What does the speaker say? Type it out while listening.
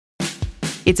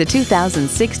It's a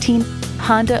 2016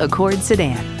 Honda Accord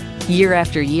sedan. Year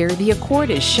after year, the Accord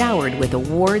is showered with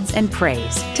awards and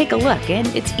praise. Take a look and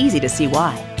it's easy to see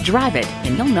why. Drive it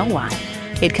and you'll know why.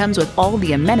 It comes with all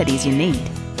the amenities you need.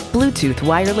 Bluetooth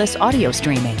wireless audio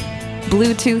streaming,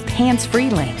 Bluetooth hands-free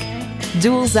link,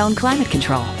 dual zone climate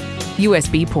control,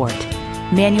 USB port,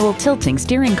 manual tilting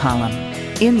steering column,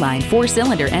 inline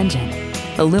 4-cylinder engine,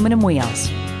 aluminum wheels,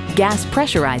 gas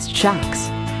pressurized shocks,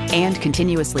 and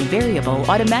continuously variable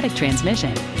automatic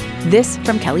transmission. This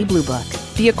from Kelley Blue Book.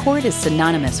 The Accord is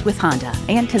synonymous with Honda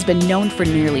and has been known for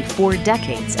nearly 4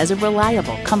 decades as a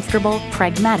reliable, comfortable,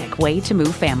 pragmatic way to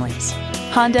move families.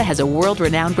 Honda has a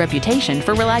world-renowned reputation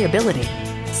for reliability.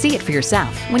 See it for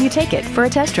yourself when you take it for a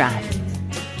test drive.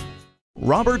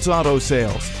 Roberts Auto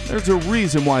Sales. There's a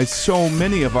reason why so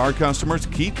many of our customers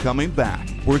keep coming back.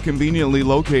 We're conveniently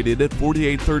located at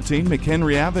 4813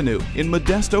 McHenry Avenue in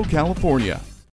Modesto, California.